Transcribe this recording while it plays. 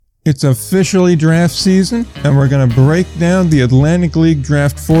It's officially draft season, and we're going to break down the Atlantic League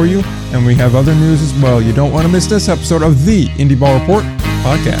draft for you, and we have other news as well. You don't want to miss this episode of the Indie Ball Report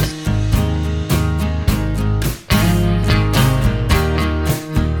podcast.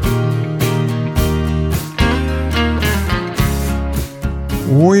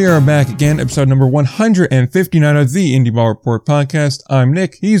 We are back again, episode number 159 of the Indie Ball Report podcast. I'm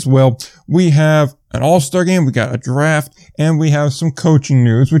Nick, he's Will. We have an all-star game, we got a draft, and we have some coaching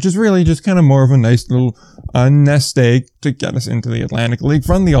news, which is really just kind of more of a nice little nest egg to get us into the Atlantic League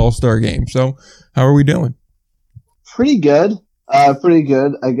from the all-star game. So, how are we doing? Pretty good. Pretty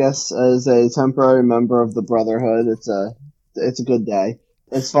good. I guess as a temporary member of the Brotherhood, it's a good day.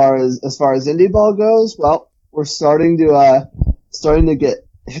 As far as Indie Ball goes, well, we're starting to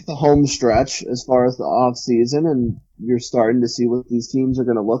hit the home stretch as far as the off season, and you're starting to see what these teams are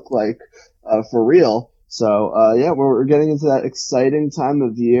going to look like for real. So we're getting into that exciting time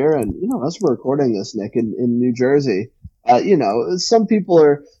of year, and as we're recording this, Nick, in New Jersey, some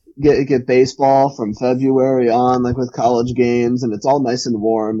people get baseball from February on, like with college games, and it's all nice and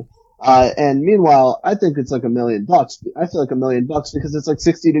warm. And meanwhile, I think it's like $1 million. I feel like $1 million because it's like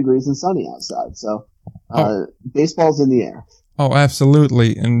 60 degrees and sunny outside. So baseball's in the air. Oh,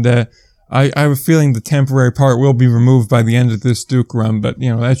 absolutely. And I have a feeling the temporary part will be removed by the end of this Duke run, but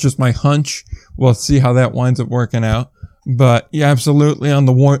that's just my hunch. We'll see how that winds up working out. But yeah, absolutely on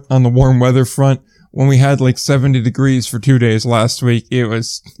the warm weather front, when we had like 70 degrees for 2 days last week, it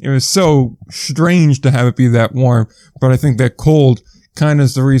was so strange to have it be that warm. But I think that cold kind of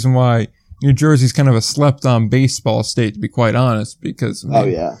is the reason why New Jersey's kind of a slept-on baseball state, to be quite honest, because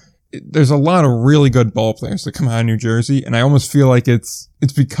there's a lot of really good ball players that come out of New Jersey, and I almost feel like it's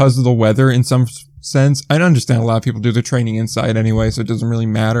because of the weather in some sense. I understand a lot of people do their training inside anyway, so it doesn't really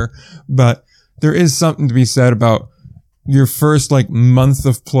matter, but there is something to be said about your first month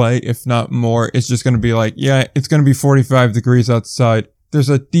of play, if not more. It's just going to be it's going to be 45 degrees outside. There's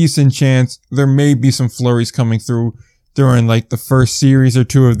a decent chance there may be some flurries coming through during the first series or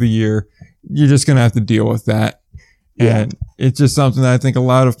two of the year. You're just going to have to deal with that. And it's just something that I think a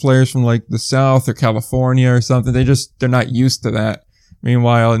lot of players from the South or California or something, they're not used to that.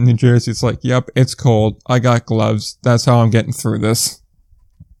 Meanwhile, in New Jersey, it's yep, it's cold. I got gloves. That's how I'm getting through this.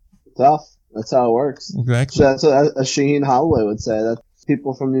 Tough. That's how it works. Exactly. So that's what a Shaheen Holloway would say, that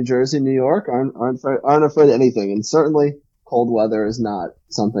people from New Jersey, New York aren't afraid of anything. And certainly cold weather is not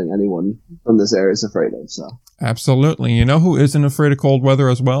something anyone from this area is afraid of. So absolutely. You know who isn't afraid of cold weather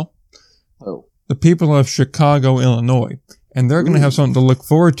as well? Oh. The people of Chicago, Illinois, and they're going to have something to look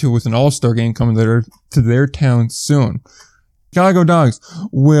forward to with an all-star game coming to their town soon. Chicago Dogs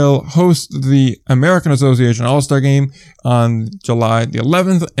will host the American Association All-Star Game on July the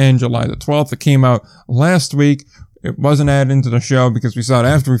 11th and July the 12th. It came out last week. It wasn't added into the show because we saw it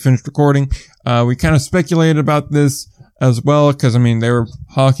after we finished recording. We kind of speculated about this as well because, they were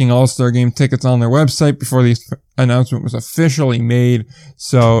hawking All-Star Game tickets on their website before the announcement was officially made.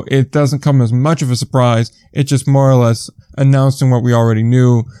 So it doesn't come as much of a surprise. It's just more or less announcing what we already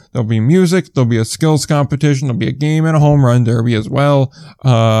knew. There'll be music, there'll be a skills competition, there'll be a game and a home run derby as well.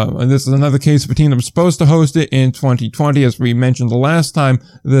 And this is another case of a team that was supposed to host it in 2020. As we mentioned the last time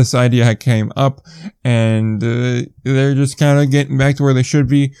this idea came up, and they're just kind of getting back to where they should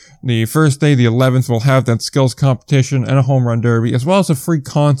be. The first day, the 11th, will have that skills competition and a home run derby, as well as a free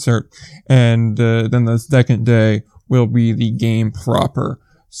concert. And then the second day will be the game proper.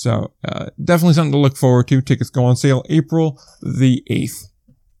 So, definitely something to look forward to. Tickets go on sale April the 8th.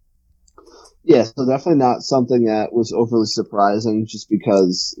 Yeah, so definitely not something that was overly surprising, just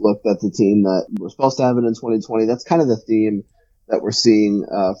because, look, that's a team that we're supposed to have it in 2020. That's kind of the theme that we're seeing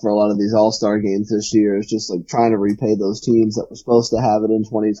for a lot of these all-star games this year, is just trying to repay those teams that were supposed to have it in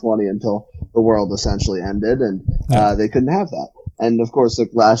 2020 until the world essentially ended, and they couldn't have that. And, of course,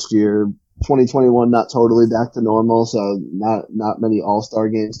 last year, 2021 not totally back to normal, so not many all-star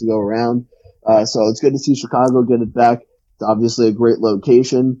games to go around. So it's good to see Chicago get it back. It's obviously a great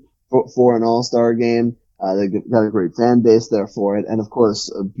location for an all-star game. They got a great fan base there for it, and of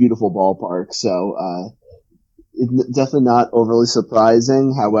course a beautiful ballpark. So it's definitely not overly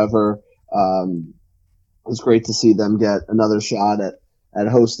surprising. However, it's great to see them get another shot at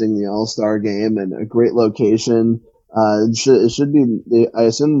hosting the all-star game, and a great location. It should be. I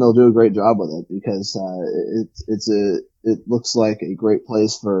assume they'll do a great job with it, because it looks like a great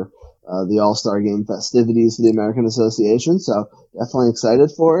place for the All-Star Game festivities for the American Association. So definitely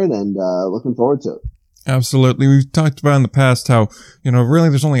excited for it, and looking forward to it. Absolutely. We've talked about in the past how really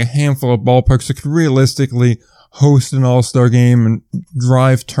there's only a handful of ballparks that could realistically host an All-Star game and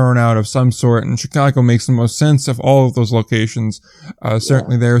drive turnout of some sort. And Chicago makes the most sense of all of those locations,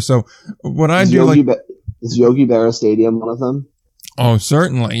 certainly there. So what I do is Yogi Berra Stadium one of them? Oh,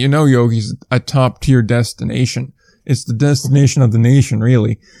 certainly. You know, Yogi's a top tier destination. It's the destination of the nation,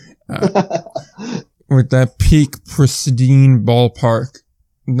 really. With that peak pristine ballpark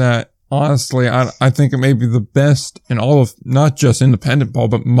that honestly, I think it may be the best in all of, not just independent ball,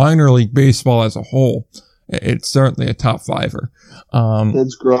 but minor league baseball as a whole. It's certainly a top fiver.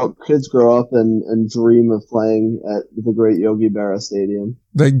 Kids grow up and dream of playing at the great Yogi Berra Stadium.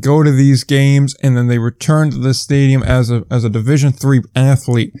 They go to these games and then they return to the stadium as a Division III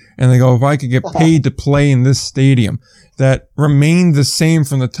athlete, and they go, if I could get paid to play in this stadium that remained the same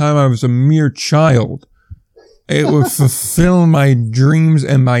from the time I was a mere child, it would fulfill my dreams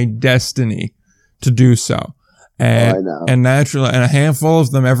and my destiny to do so. And naturally, and a handful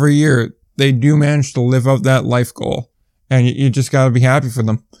of them every year, they do manage to live out that life goal, and you just got to be happy for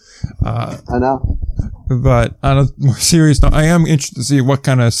them. I know. But on a more serious note, I am interested to see what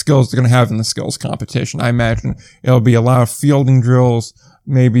kind of skills they're going to have in the skills competition. I imagine it'll be a lot of fielding drills,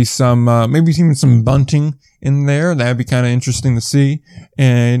 maybe even some bunting in there. That'd be kind of interesting to see,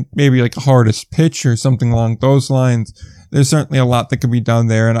 and maybe like a hardest pitch or something along those lines. There's certainly a lot that could be done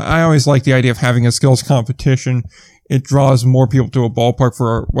there, and I always like the idea of having a skills competition. It draws more people to a ballpark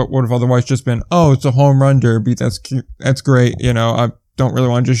for what would have otherwise just been, oh, it's a home run derby. That's cute. That's great. You know, I don't really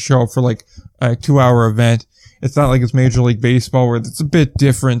want to just show up for like a 2-hour event. It's not like it's Major League Baseball where it's a bit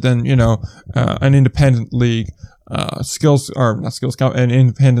different than, you know, an independent league, an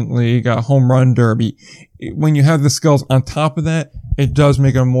independent league, home run derby. When you have the skills on top of that, it does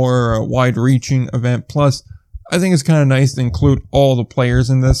make a more wide reaching event. Plus, I think it's kind of nice to include all the players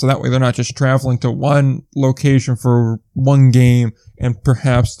in this, so that way they're not just traveling to one location for one game and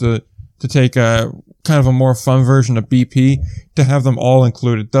perhaps to take a kind of a more fun version of BP. To have them all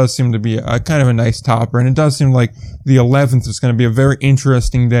included does seem to be a kind of a nice topper, and it does seem like the 11th is going to be a very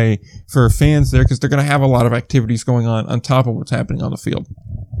interesting day for fans there because they're going to have a lot of activities going on top of what's happening on the field.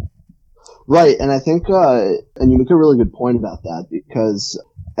 Right, and I think, and you make a really good point about that, because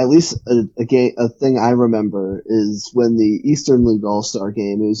at least a thing I remember is when the Eastern League All-Star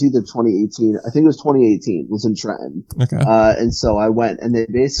game, it was either 2018, I think it was 2018, was in Trenton. Okay. And so I went, and they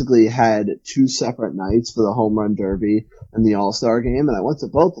basically had 2 separate nights for the Home Run Derby and the All-Star game, and I went to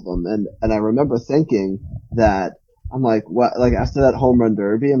both of them, and I remember thinking that, I'm like, what, like after that Home Run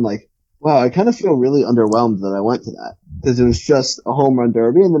Derby, I'm like, wow, I kind of feel really underwhelmed that I went to that, because it was just a Home Run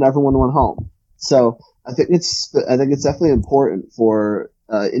Derby and then everyone went home. So I think it's definitely important for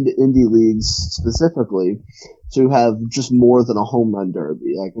indie leagues specifically to have just more than a home run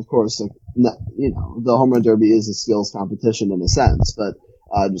derby. Like, of course, like, you know, the home run derby is a skills competition in a sense, but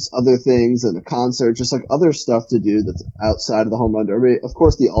just other things and a concert, just like other stuff to do that's outside of the home run derby. Of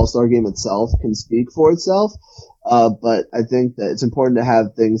course, the All-Star game itself can speak for itself, but I think that it's important to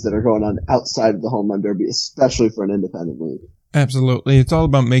have things that are going on outside of the home run derby, especially for an independent league. Absolutely. It's all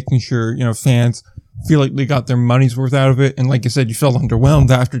about making sure, you know, fans feel like they got their money's worth out of it. And like you said, you felt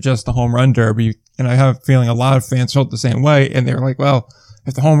underwhelmed after just the home run derby. And I have a feeling a lot of fans felt the same way. And they were like, well,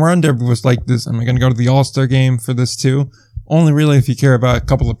 if the home run derby was like this, am I going to go to the All-Star game for this too? Only really if you care about a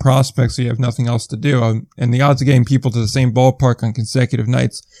couple of prospects so you have nothing else to do. And the odds of getting people to the same ballpark on consecutive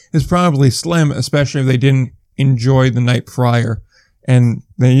nights is probably slim, especially if they didn't enjoy the night prior. And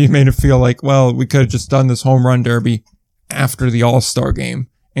they made it feel like, well, we could have just done this home run derby after the All-Star game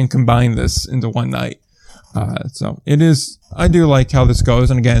and combine this into one night. So it is, I do like how this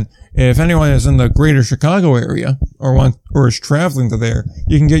goes. And again, if anyone is in the greater Chicago area or is traveling to there,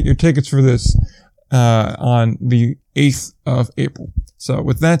 you can get your tickets for this, on the 8th of April. So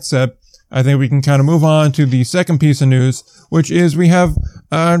with that said, I think we can kind of move on to the second piece of news, which is we have,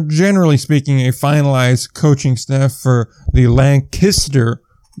 generally speaking, a finalized coaching staff for the Lancaster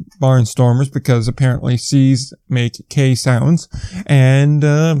Barnstormers, because apparently C's make K sounds, and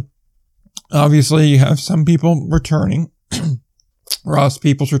obviously you have some people returning. Ross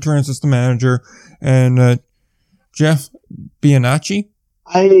Peoples returns as the manager, and Jeff Bianacci,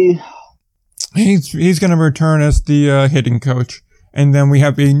 he's going to return as the hitting coach, and then we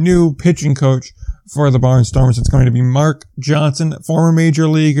have a new pitching coach for the Barnstormers. It's going to be Mark Johnson, former major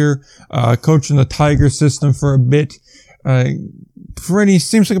leaguer, coach in the Tiger system for a bit.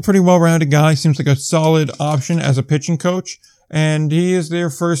 Seems like a pretty well-rounded guy. Seems like a solid option as a pitching coach. And he is their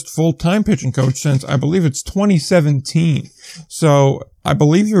first full-time pitching coach since, I believe it's 2017. So I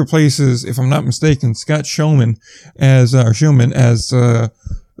believe he replaces, if I'm not mistaken, Scott Schumann as the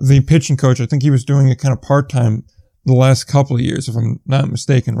pitching coach. I think he was doing it kind of part-time the last couple of years, if I'm not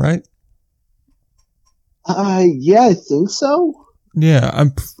mistaken, right? Yeah, I think so. Yeah,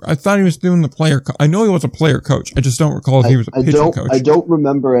 I thought he was doing the player. I know he was a player coach. I just don't recall if he was a pitching coach. I don't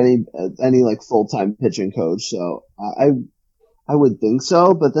remember any like full time pitching coach. So I would think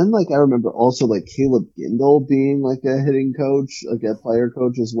so. But then like I remember also like Caleb Gindel being like a hitting coach, like a player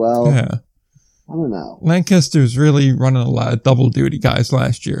coach as well. Yeah. I don't know. Lancaster's really running a lot of double duty guys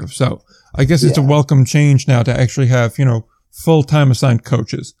last year, so I guess it's a welcome change now to actually have, full time assigned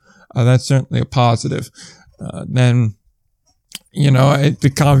coaches. That's certainly a positive. Then.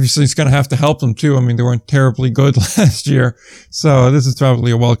 It obviously is going to have to help them too. I mean, they weren't terribly good last year, so this is probably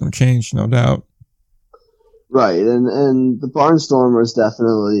a welcome change, no doubt. Right, and the Barnstormers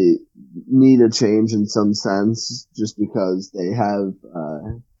definitely need a change in some sense, just because they have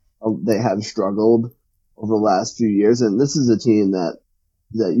struggled over the last few years, and this is a team that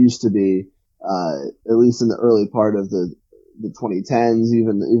used to be, at least in the early part of the 2010s,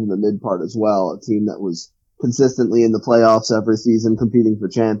 even the mid part as well, a team that was consistently in the playoffs every season, competing for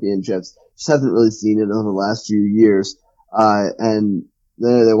championships. Just haven't really seen it over the last few years. And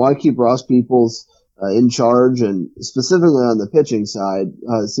they want to keep Ross Peoples in charge, and specifically on the pitching side,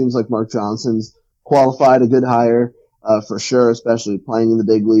 it seems like Mark Johnson's qualified, a good hire for sure, especially playing in the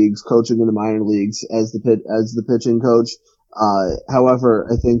big leagues, coaching in the minor leagues as the pitching coach. However,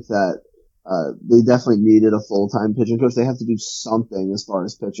 I think that they definitely needed a full-time pitching coach. They have to do something as far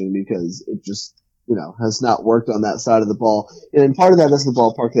as pitching, because it just has not worked on that side of the ball. And part of that is the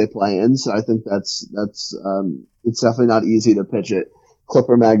ballpark they play in. So I think it's definitely not easy to pitch at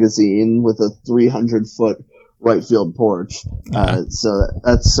Clipper Magazine with a 300-foot right field porch. So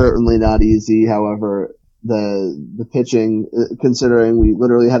that's certainly not easy. However, the pitching, considering we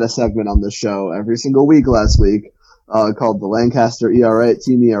literally had a segment on this show every single week last week, called the Lancaster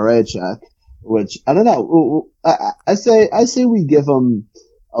Team ERA check, which I don't know. I say we give them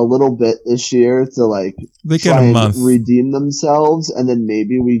a little bit this year to they get a month, redeem themselves, and then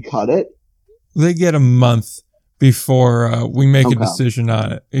maybe we cut it. They get a month before we make a decision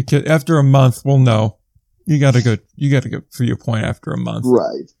on it. After a month, we'll know. You gotta go for your point after a month.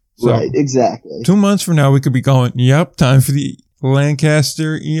 Right. So, right. Exactly. 2 months from now, we could be going, yep, time for the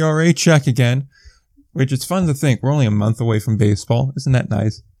Lancaster ERA check again, which it's fun to think we're only a month away from baseball. Isn't that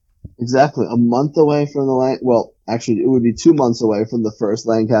nice? Exactly. A month away from actually, it would be 2 months away from the first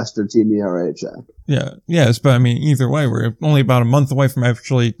Lancaster Team ERA check. Yeah. Yes, but I mean, either way, we're only about a month away from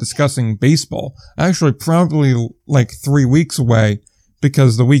actually discussing baseball. Actually, probably 3 weeks away,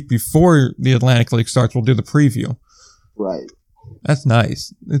 because the week before the Atlantic League starts, we'll do the preview. Right. That's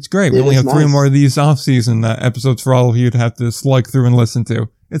nice. It's great. We only have 3 more of these off-season episodes for all of you to have to slug through and listen to.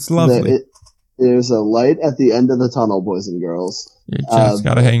 It's lovely. There's a light at the end of the tunnel, boys and girls. You just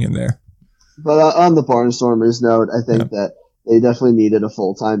gotta hang in there. But on the Barnstormers note, I think that they definitely needed a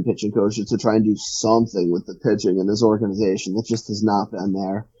full-time pitching coach to try and do something with the pitching in this organization that just has not been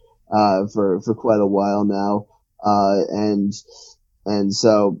there for quite a while now. And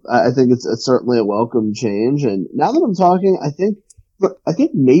so I think it's certainly a welcome change. And now that I'm talking, I think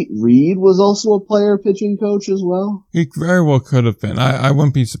Nate Reed was also a player pitching coach as well. He very well could have been. I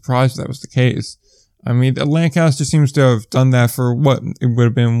wouldn't be surprised if that was the case. I mean, Lancaster seems to have done that for it would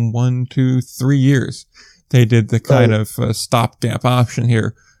have been 1, 2, 3 years. They did the kind of stopgap option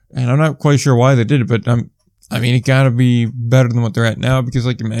here. And I'm not quite sure why they did it, but I mean, it gotta be better than what they're at now, because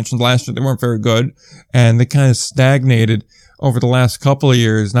like you mentioned last year, they weren't very good, and they kind of stagnated over the last couple of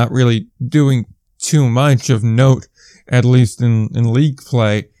years, not really doing too much of note, at least in league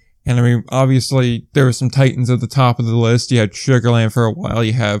play. And I mean, obviously, there were some titans at the top of the list. You had Sugarland for a while.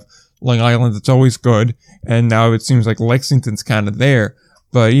 You have Long Island, that's always good. And now it seems like Lexington's kind of there.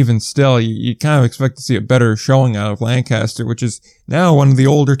 But even still, you kind of expect to see a better showing out of Lancaster, which is now one of the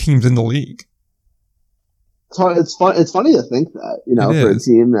older teams in the league. So it's funny to think that, for a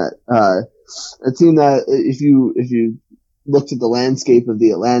team that if you looked at the landscape of the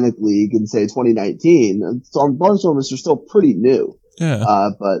Atlantic League in say 2019, Barnstormers are still pretty new.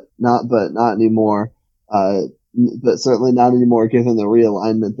 Yeah. But not anymore. But certainly not anymore given the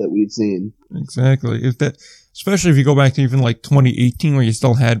realignment that we've seen. Exactly. Especially if you go back to even 2018, where you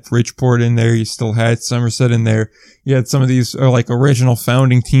still had Bridgeport in there, you still had Somerset in there, you had some of these original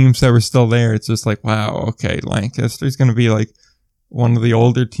founding teams that were still there. It's just wow, okay, Lancaster's going to be one of the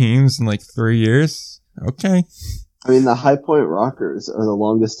older teams in 3 years. Okay. I mean, the High Point Rockers are the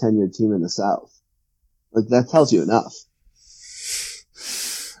longest tenured team in the South. That tells you enough.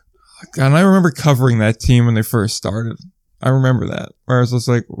 And I remember covering that team when they first started. I remember that. Whereas it's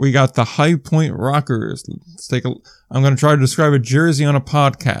we got the High Point Rockers. I'm going to try to describe a jersey on a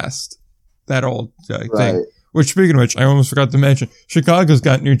podcast. That old thing. Which, speaking of which, I almost forgot to mention, Chicago's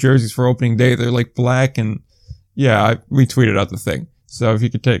got new jerseys for opening day. They're like black and, yeah, we tweeted out the thing. So if you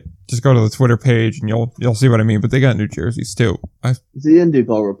could just go to the Twitter page and you'll see what I mean. But they got new jerseys too. The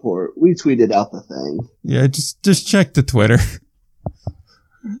Indigo Report. We tweeted out the thing. Yeah, just check the Twitter.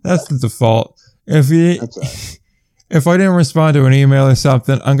 That's the default. That's right. If I didn't respond to an email or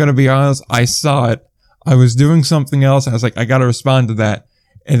something, I'm gonna be honest, I saw it. I was doing something else, and I was like, I gotta respond to that.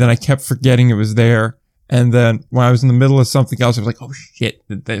 And then I kept forgetting it was there. And then when I was in the middle of something else, I was like, oh shit,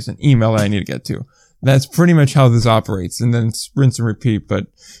 there's an email that I need to get to. That's pretty much how this operates. And then it's rinse and repeat. But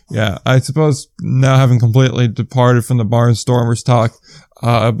yeah, I suppose now having completely departed from the Barnstormers talk,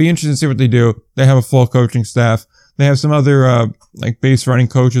 it'll be interesting to see what they do. They have a full coaching staff. They have some other, like base running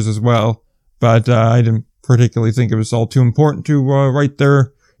coaches as well. But, I didn't particularly think it was all too important to, write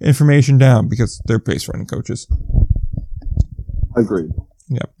their information down because they're base running coaches. Agreed.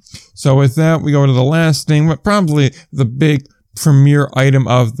 Yeah. So with that, we go to the last thing, but probably the big premier item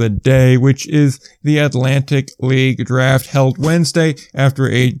of the day, which is the Atlantic League draft held Wednesday after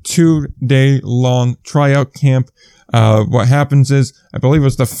a 2-day long tryout camp. What happens is, I believe it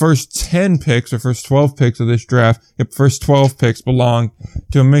was the first 10 picks or first 12 picks of this draft. The first 12 picks belong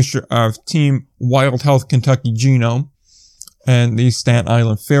to a mixture of Team Wild Health Kentucky Genome and the Staten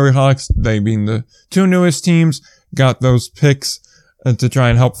Island Fairy Hawks. They being the two newest teams, got those picks to try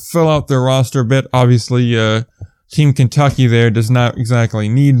and help fill out their roster a bit. Obviously, Team Kentucky there does not exactly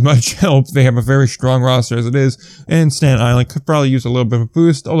need much help. They have a very strong roster as it is, and Staten Island could probably use a little bit of a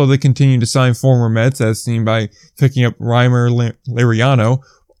boost, although they continue to sign former Mets, as seen by picking up Reimer Liriano,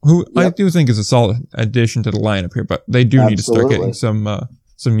 who I do think is a solid addition to the lineup here, but they do need to start getting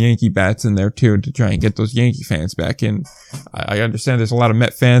some Yankee bats in there too to try and get those Yankee fans back in. I understand there's a lot of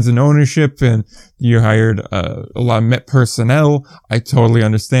Met fans in ownership and you hired a lot of Met personnel. I totally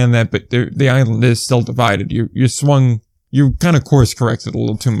understand that, but the island is still divided. You kind of course corrected a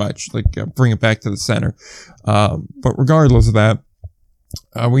little too much, like bring it back to the center. But regardless of that,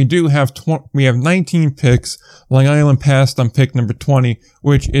 we have 19 picks. Long Island passed on pick number 20,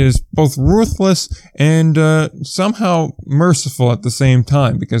 which is both ruthless and somehow merciful at the same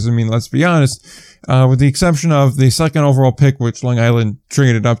time. Because, I mean, let's be honest, with the exception of the second overall pick, which Long Island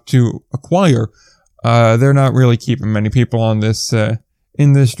traded up to acquire, they're not really keeping many people on this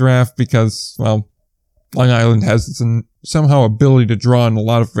in this draft because, well, Long Island has some somehow ability to draw in a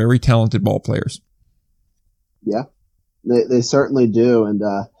lot of very talented ball players. Yeah. They certainly do. And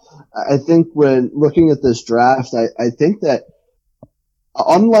I think when looking at this draft, I think that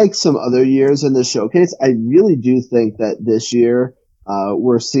unlike some other years in the showcase, I really do think that this year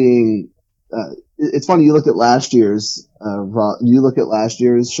we're seeing it's funny, you look at last year's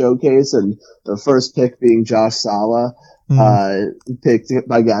showcase and the first pick being Josh Sala, picked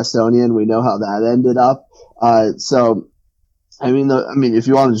by Gastonian. We know how that ended up. So I mean, if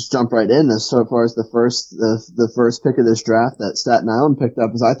you want to just jump right in, as far as the first pick of this draft that Staten Island picked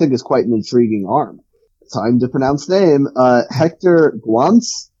up I think is quite an intriguing arm. Time to pronounce name, Hector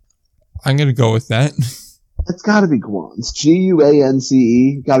Guance. I'm gonna go with that. It's gotta be Guance.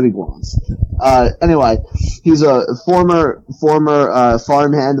 Guance. Gotta be Guance. Anyway, he's a former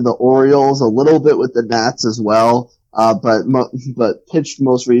farmhand of the Orioles, a little bit with the Nats as well, but pitched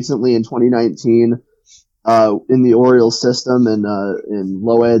most recently in 2019. In the Orioles system in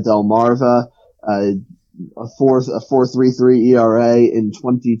Loa del Marva, a 4.33 ERA in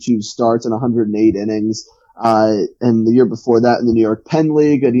 22 starts and 108 innings. And the year before that in the New York Penn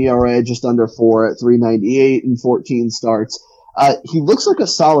League, an ERA just under 4 at 3.98 in 14 starts. He looks like a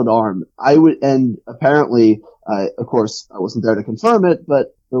solid arm. And apparently, of course, I wasn't there to confirm it,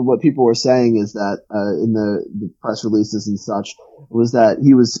 but what people were saying is that in the press releases and such was that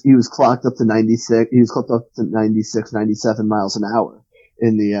he was clocked up to 96. He was clocked up to 96, 97 miles an hour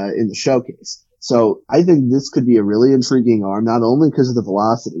in the showcase. So I think this could be a really intriguing arm, not only because of the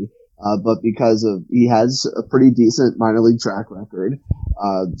velocity, but because he has a pretty decent minor league track record.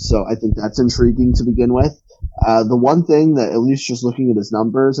 So I think that's intriguing to begin with. The one thing that, at least just looking at his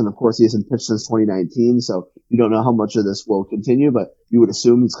numbers, and of course he hasn't pitched since 2019, so you don't know how much of this will continue, but you would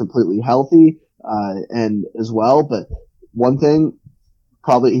assume he's completely healthy, and as well. But one thing,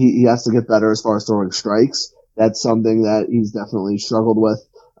 probably he has to get better as far as throwing strikes. That's something that he's definitely struggled with,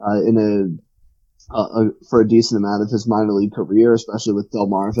 for a decent amount of his minor league career, especially with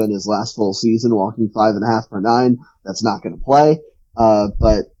Delmarva in his last full season, walking 5.5 per 9. That's not going to play.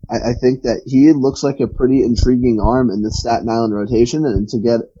 But I think that he looks like a pretty intriguing arm in the Staten Island rotation, and to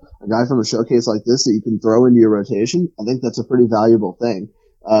get a guy from a showcase like this that you can throw into your rotation, I think that's a pretty valuable thing.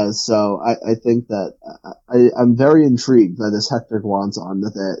 So I think that I'm very intrigued by this Hector Guanzon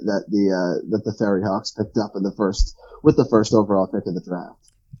that the Ferry Hawks picked up with the first overall pick of the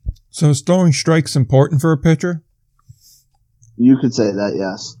draft. So is throwing strikes important for a pitcher? You could say that,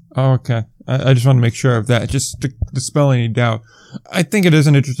 yes. Oh, okay. I just want to make sure of that, just to dispel any doubt. I think it is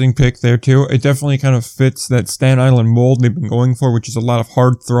an interesting pick there, too. It definitely kind of fits that Staten Island mold they've been going for, which is a lot of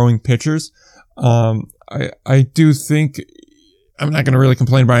hard-throwing pitchers. I do think I'm not going to really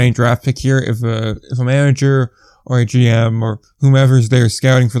complain about any draft pick here. If a manager or a GM or whomever's there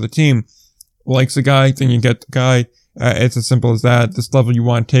scouting for the team likes a guy, then you get the guy. It's as simple as that. This level you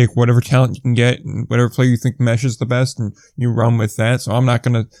want to take whatever talent you can get and whatever player you think meshes the best and you run with that. So I'm not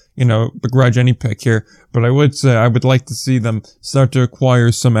going to, begrudge any pick here, but I would say I would like to see them start to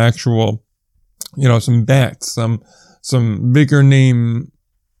acquire some actual, some bats, some bigger name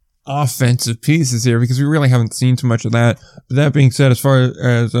offensive pieces here because we really haven't seen too much of that. But that being said, as far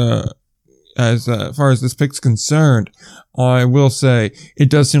as this pick's concerned, I will say it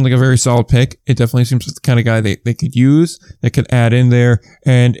does seem like a very solid pick. It definitely seems like the kind of guy they could use, they could add in there.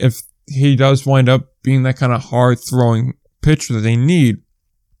 And if he does wind up being that kind of hard throwing pitcher that they need,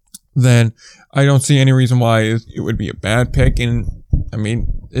 then I don't see any reason why it would be a bad pick. And I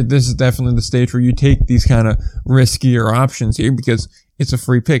mean, this is definitely the stage where you take these kind of riskier options here because it's a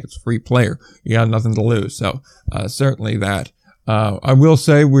free pick. It's a free player. You got nothing to lose. So, certainly that. I will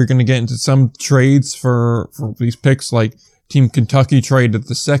say we're going to get into some trades for these picks, like Team Kentucky traded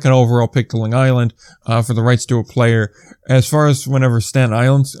the second overall pick to Long Island, for the rights to a player. As far as whenever Staten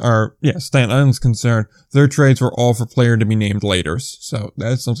Island's concerned, their trades were all for player to be named later. So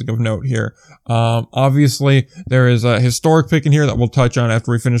that's something of note here. Obviously there is a historic pick in here that we'll touch on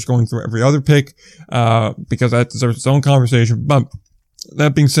after we finish going through every other pick, because that deserves its own conversation. But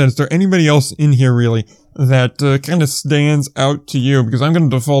that being said, is there anybody else in here really that kind of stands out to you? Because I'm going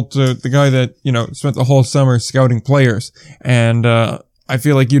to default to the guy that, spent the whole summer scouting players. And I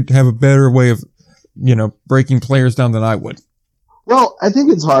feel like you'd have a better way of, breaking players down than I would. Well, I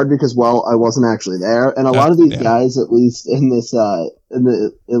think it's hard because, I wasn't actually there. And a lot of these guys, at least in this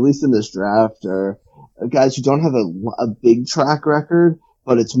draft, are guys who don't have a big track record,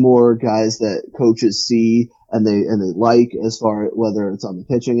 but it's more guys that coaches see and they like, as far as whether it's on the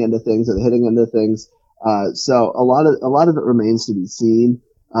pitching end of things or the hitting end of things. So a lot of it remains to be seen.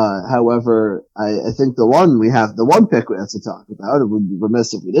 However, I think the one pick we have to talk about, it would be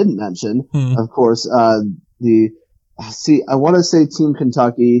remiss if we didn't mention, of course, I want to say Team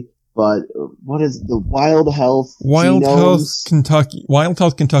Kentucky, but what is the Wild Health Kentucky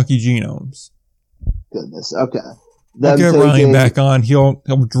Genomes? Goodness. Okay. We'll get Ryan back on. He'll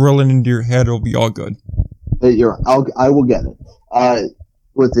drill it into your head. It'll be all good. I will get it.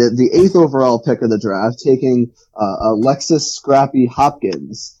 With the 8th overall pick of the draft, taking Alexis Scrappy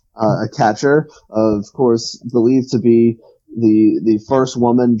Hopkins, a catcher, of course, believed to be the first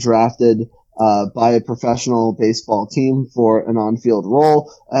woman drafted by a professional baseball team for an on-field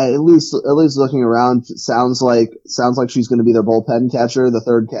role. At least looking around, sounds like she's going to be their bullpen catcher, the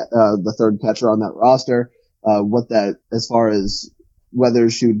third catcher on that roster. As far as whether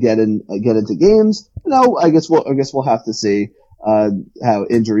she would get into games, I guess we'll have to see how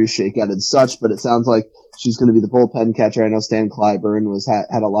injuries shake out and such. But it sounds like she's going to be the bullpen catcher. I know Stan Clyburn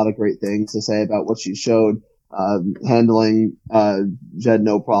had a lot of great things to say about what she showed, handling. She had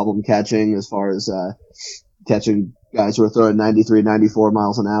no problem catching, as far as catching guys who are throwing 93, 94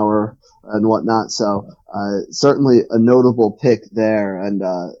 miles an hour and whatnot. So certainly a notable pick there, and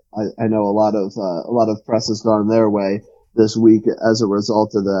I know a lot of press has gone their way this week as a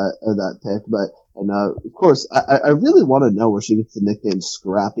result of that pick. But of course, I really want to know where she gets the nickname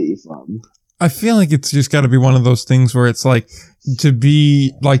Scrappy from. I feel like it's just got to be one of those things where it's like to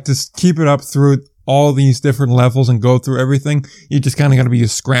keep it up through all these different levels and go through everything. You just kind of got to be a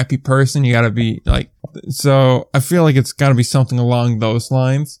scrappy person. You got to be so I feel like it's got to be something along those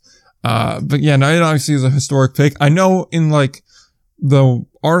lines. But yeah, no, it obviously is a historic pick. I know in the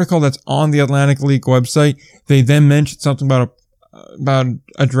article that's on the Atlantic League website, they then mentioned something about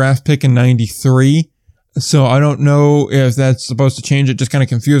a draft pick in 93. So I don't know if that's supposed to change. It just kind of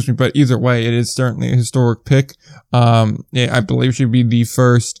confused me, but either way, it is certainly a historic pick. I believe she'd be the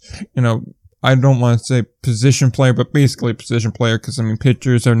first, I don't want to say position player, but basically a position player, because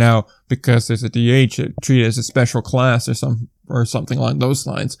pitchers are now, because there's a DH, treated as a special class or something along those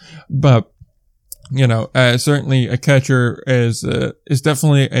lines. But certainly a catcher is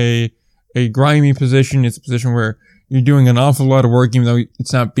definitely a grimy position. It's a position where you're doing an awful lot of work, even though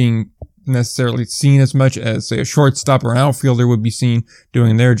it's not being necessarily seen as much as, say, a shortstop or an outfielder would be seen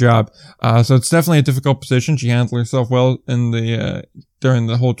doing their job. So it's definitely a difficult position. She handled herself well in the during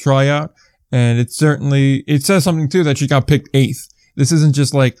the whole tryout, and it says something too that she got picked 8th. This isn't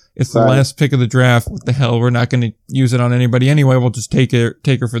just like, it's the last pick of the draft. What the hell? We're not going to use it on anybody anyway. We'll just take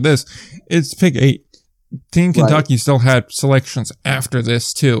her for this. It's pick 8. Team Kentucky still had selections after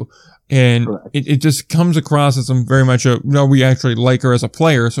this too. And it just comes across as very much we actually like her as a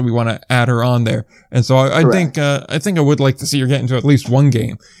player, so we want to add her on there. And so I think I would like to see her get into at least one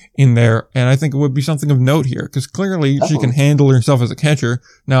game in there. And I think it would be something of note here, because clearly she can handle herself as a catcher.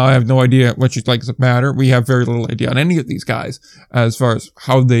 Now, I have no idea what she's like as a batter. We have very little idea on any of these guys as far as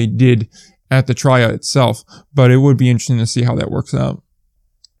how they did at the tryout itself, but it would be interesting to see how that works out.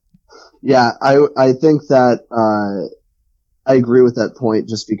 Yeah, I think that, I agree with that point,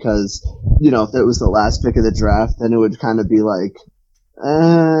 just because, if it was the last pick of the draft, then it would kind of be like,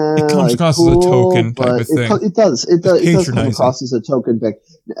 it comes across as a token type of thing. It does come across as a token pick.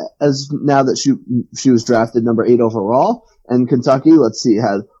 As now that she was drafted number 8 overall, and Kentucky, let's see,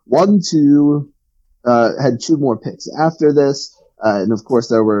 had 2 more picks after this, and of course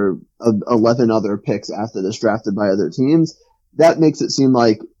there were 11 other picks after this drafted by other teams. That makes it seem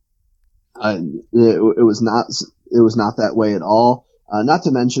like it was not that way at all. Not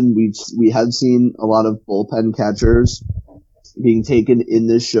to mention we have seen a lot of bullpen catchers being taken in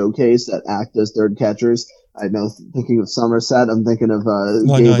this showcase that act as third catchers. I know, thinking of Somerset, I'm thinking of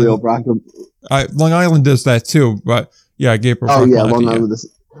Gabriel Bracamonte. Long Island does that too, but yeah, Gabriel. Oh yeah, Long Island does.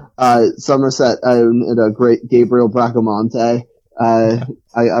 Somerset and a great Gabriel Bracamonte. I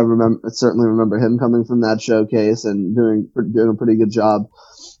certainly remember him coming from that showcase and doing a pretty good job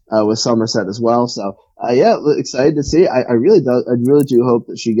with Somerset as well. So excited to see. I really do hope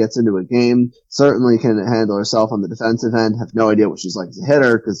that she gets into a game. Certainly can handle herself on the defensive end. Have no idea what she's like as a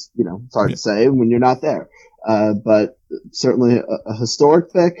hitter, because it's hard to say when you're not there. But certainly a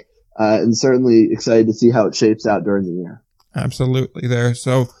historic pick, and certainly excited to see how it shapes out during the year. Absolutely there.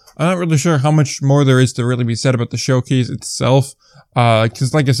 So I'm not really sure how much more there is to really be said about the showcase itself.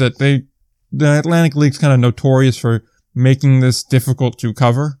 Cause like I said, the Atlantic League's kind of notorious for making this difficult to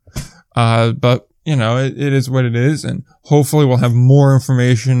cover. But it is what it is, and hopefully we'll have more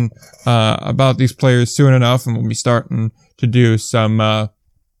information, about these players soon enough, and we'll be starting to do some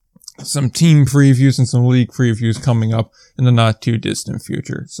team previews and some league previews coming up in the not too distant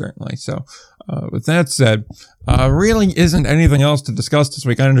future, certainly. So, with that said, really isn't anything else to discuss this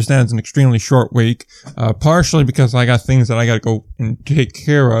week. I understand it's an extremely short week, partially because I got things that I gotta go and take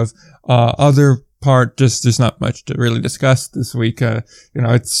care of. Other part, just there's not much to really discuss this week.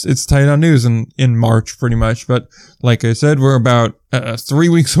 It's tight on news in March pretty much, but like I said, we're about 3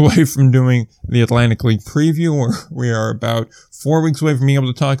 weeks away from doing the Atlantic League preview. We are about 4 weeks away from being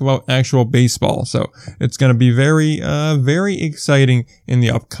able to talk about actual baseball. So it's going to be very, very exciting in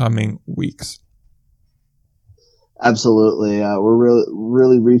the upcoming weeks. Absolutely. We're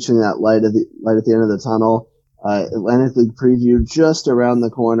really reaching that light at the end of the tunnel. Atlantic League preview just around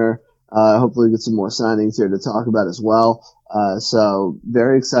the corner. Hopefully get some more signings here to talk about as well. So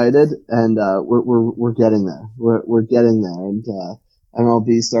very excited, and we're getting there. We're getting there, and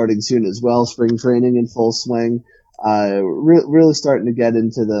MLB starting soon as well. Spring training in full swing. Really starting to get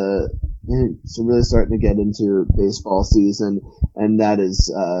into baseball season, and that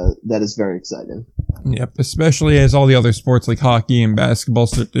is very exciting. Yep, especially as all the other sports like hockey and basketball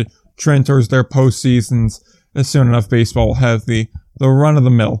start to trend towards their postseasons. As soon enough, baseball will have the run of the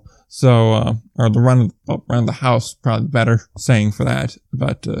mill. So, or the run around the house, probably better saying for that.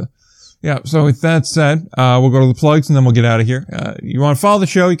 But, so with that said, we'll go to the plugs and then we'll get out of here. You want to follow the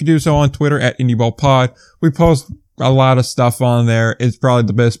show, you can do so on Twitter at IndieBallPod. We post a lot of stuff on there. It's probably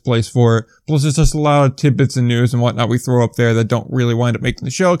the best place for it. Plus, there's just a lot of tidbits and news and whatnot we throw up there that don't really wind up making the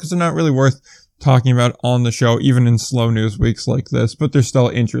show because they're not really worth talking about on the show, even in slow news weeks like this, but they're still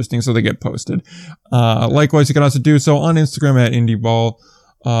interesting, so they get posted. Likewise, you can also do so on Instagram at IndieBall.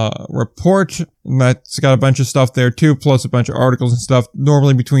 Report that's got a bunch of stuff there too, plus a bunch of articles and stuff.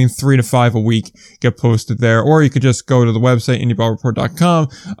 Normally between 3 to 5 a week get posted there, or you could just go to the website indieballreport.com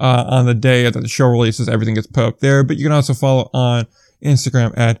on the day that the show releases. Everything gets put up there, but you can also follow on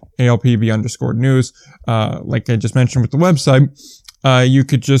Instagram at ALPB_news. Like I just mentioned with the website, you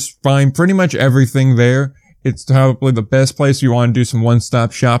could just find pretty much everything there. It's probably the best place if you want to do some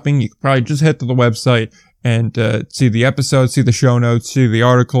one-stop shopping. You could probably just head to the website and see the episode, see the show notes, see the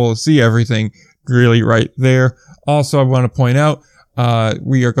article, see everything really right there. Also, I want to point out,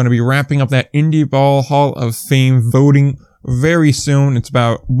 we are going to be wrapping up that Indie Ball Hall of Fame voting very soon. It's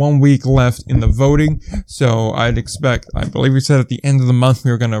about 1 week left in the voting. So I believe we said at the end of the month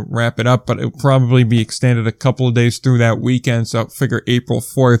we were going to wrap it up, but it'll probably be extended a couple of days through that weekend. So I figure April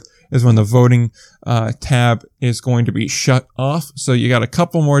 4th is when the voting tab is going to be shut off. So you got a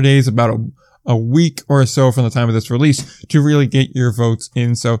couple more days, about a week or so from the time of this release to really get your votes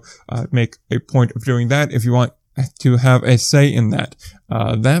in. So make a point of doing that if you want to have a say in that.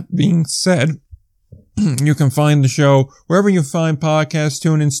 That being said, you can find the show wherever you find podcasts: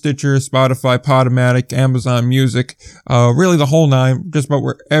 TuneIn, Stitcher, Spotify, Podomatic, Amazon Music, really the whole nine. Just about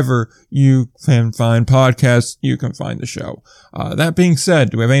wherever you can find podcasts, you can find the show. That being said,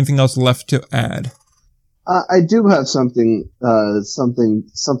 do we have anything else left to add? I do have something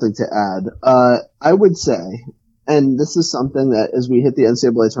to add. I would say, and this is something that as we hit the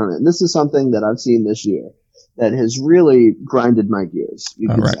NCAA tournament, this is something that I've seen this year that has really grinded my gears, you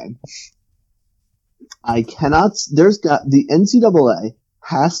could say. The NCAA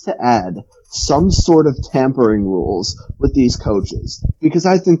has to add some sort of tampering rules with these coaches, because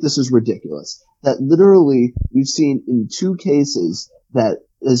I think this is ridiculous. That literally we've seen in 2 cases that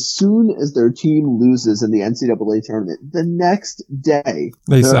as soon as their team loses in the NCAA tournament, the next day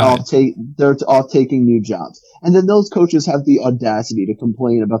they're off taking new jobs. And then those coaches have the audacity to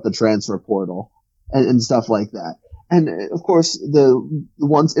complain about the transfer portal and stuff like that. And of course, the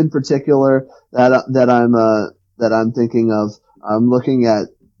ones in particular that I'm thinking of, I'm looking at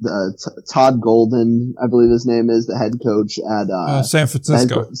Todd Golden, I believe his name is, the head coach at San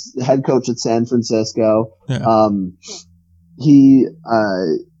Francisco. Head coach at San Francisco. Yeah. He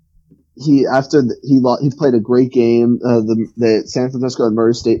played a great game. The San Francisco and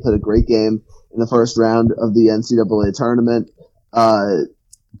Murray State played a great game in the first round of the NCAA tournament.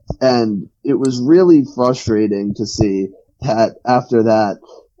 And it was really frustrating to see that after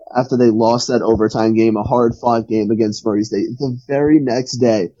they lost that overtime game, a hard fought game against Murray State, the very next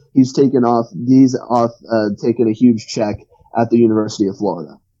day he's taking a huge check at the University of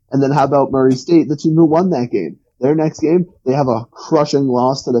Florida. And then how about Murray State, the team who won that game? Their next game, they have a crushing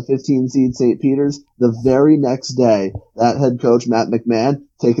loss to the 15 seed St. Peter's. The very next day, that head coach, Matt McMahon,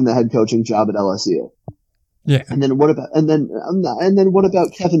 taking the head coaching job at LSU. Yeah. And then what about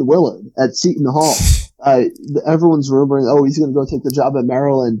Kevin Willard at Seton Hall? Everyone's rumoring, he's going to go take the job at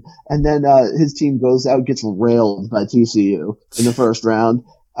Maryland. And then, his team goes out, gets railed by TCU in the first round.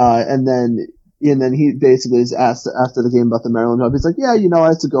 And then he basically is asked after the game about the Maryland job. He's like, I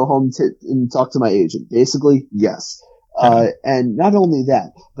have to go home and talk to my agent. Basically, yes. And not only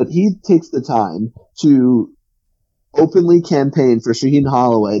that, but he takes the time to openly campaign for Shaheen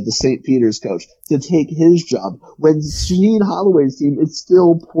Holloway, the St. Peter's coach, to take his job when Shaheen Holloway's team is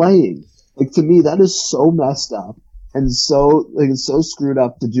still playing. Like, to me, that is so messed up and so screwed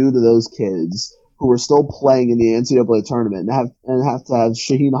up to do to those kids who are still playing in the NCAA tournament and have to have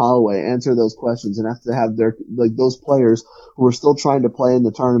Shaheen Holloway answer those questions and have to have those players who are still trying to play in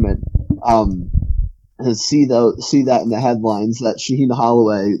the tournament, and see that in the headlines that Shaheen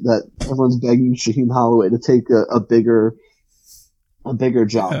Holloway, that everyone's begging Shaheen Holloway to take a bigger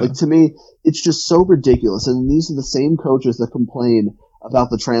job. Yeah. Like, to me, it's just so ridiculous. And these are the same coaches that complain about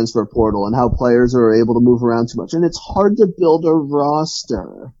the transfer portal and how players are able to move around too much. And it's hard to build a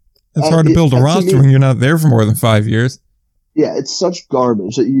roster. It's hard to build a roster when you're not there for more than 5 years. Yeah, it's such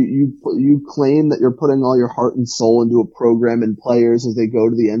garbage that you claim that you're putting all your heart and soul into a program and players as they go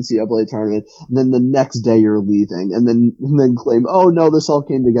to the NCAA tournament, and then the next day you're leaving, and then claim, oh no, this all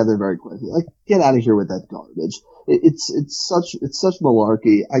came together very quickly. Like, get out of here with that garbage. It's such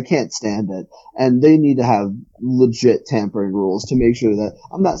malarkey. I can't stand it. And they need to have legit tampering rules to make sure that,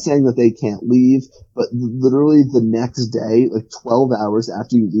 I'm not saying that they can't leave, but literally the next day, like 12 hours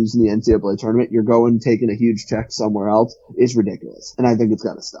after you lose in the NCAA tournament, you're going taking a huge check somewhere else. It's ridiculous. And I think it's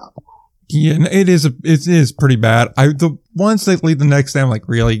got to stop. Yeah, it is pretty bad. The ones that leave the next day, I'm like,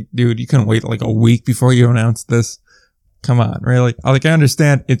 really, dude, you couldn't wait like a week before you announced this? Come on, really? I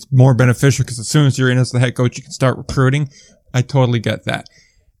understand it's more beneficial because as soon as you're in as the head coach, you can start recruiting. I totally get that.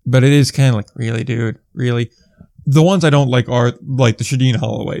 But it is kind of like, really, dude? Really? The ones I don't like are like the Shaheen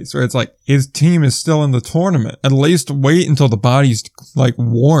Holloways, where it's like, his team is still in the tournament. At least wait until the body's like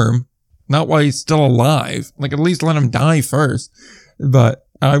warm, not while he's still alive. Like, at least let him die first. But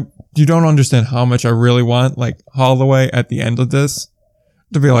you don't understand how much I really want, like, Holloway at the end of this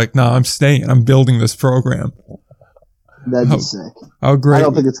to be like, nah, I'm staying. I'm building this program. That'd be sick. How great. I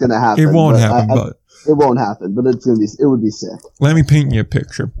don't think it's going to happen. It won't happen, but it won't happen, but it would be sick. Let me paint you a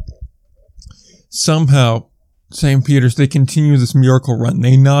picture. Somehow, St. Peter's, they continue this miracle run.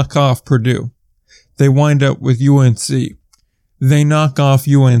 They knock off Purdue. They wind up with UNC. They knock off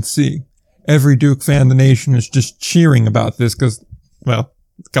UNC. every Duke fan in the nation is just cheering about this because, well,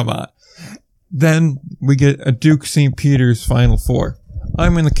 come on. Then we get a Duke St. Peter's Final Four.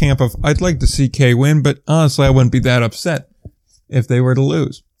 I'm in the camp of I'd like to see K win, but honestly, I wouldn't be that upset if they were to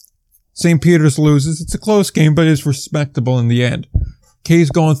lose. St. Peter's loses. It's a close game, but it's respectable in the end. K's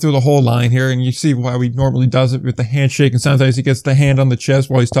going through the whole line here, and you see why he normally does it with the handshake, and sometimes he gets the hand on the chest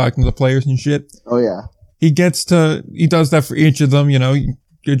while he's talking to the players and shit. Oh, yeah. He does that for each of them, you know.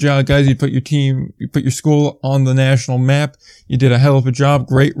 Good job, guys. You put your school on the national map. You did a hell of a job.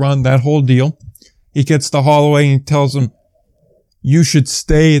 Great run, that whole deal. He gets to Holloway and he tells him, you should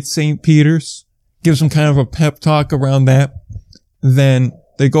stay at St. Peter's. Gives him kind of a pep talk around that. Then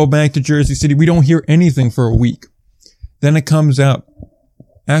they go back to Jersey City. We don't hear anything for a week. Then it comes out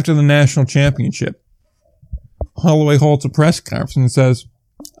after the national championship. Holloway holds a press conference and says,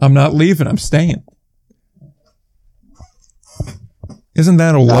 I'm not leaving, I'm staying. Isn't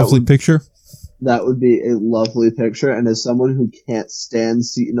that a lovely picture? That would be a lovely picture. And as someone who can't stand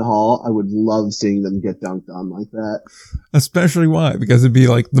Seton Hall, I would love seeing them get dunked on like that. Especially why? Because it'd be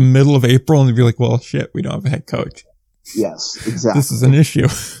like the middle of April and they'd be like, well, shit, we don't have a head coach. Yes, exactly. This is an issue.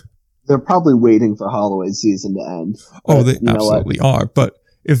 They're probably waiting for Holloway's season to end. Oh, they absolutely are. But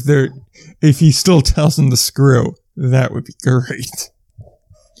if he still tells them to screw, that would be great.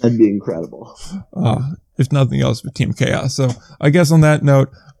 That'd be incredible. If nothing else, with Team Chaos. So I guess on that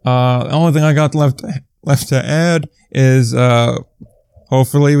note, the only thing I got left to add is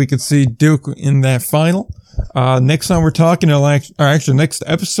hopefully we could see Duke in that final. Next time we're talking, actually next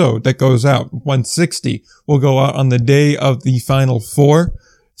episode that goes out, 160, will go out on the day of the Final Four.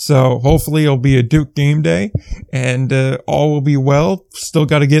 So hopefully it'll be a Duke game day and all will be well. Still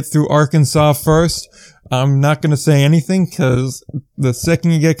got to get through Arkansas first. I'm not going to say anything because the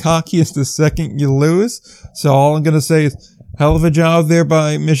second you get cocky is the second you lose. So all I'm going to say is hell of a job there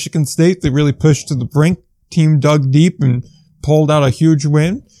by Michigan State. They really pushed to the brink. Team dug deep and pulled out a huge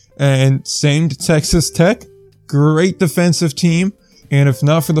win. And same to Texas Tech. Great defensive team. And if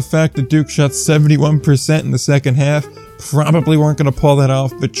not for the fact that Duke shot 71% in the second half, probably weren't going to pull that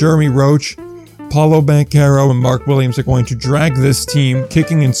off. But Jeremy Roach, Paulo Banchero, and Mark Williams are going to drag this team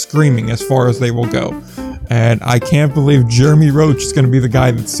kicking and screaming as far as they will go. And I can't believe Jeremy Roach is going to be the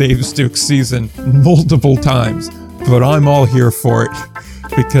guy that saves Duke's season multiple times. But I'm all here for it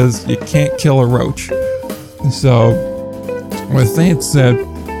because you can't kill a Roach. So, with that said,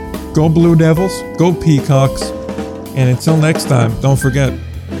 go Blue Devils, go Peacocks, and until next time, don't forget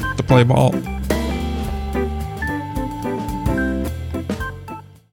to play ball.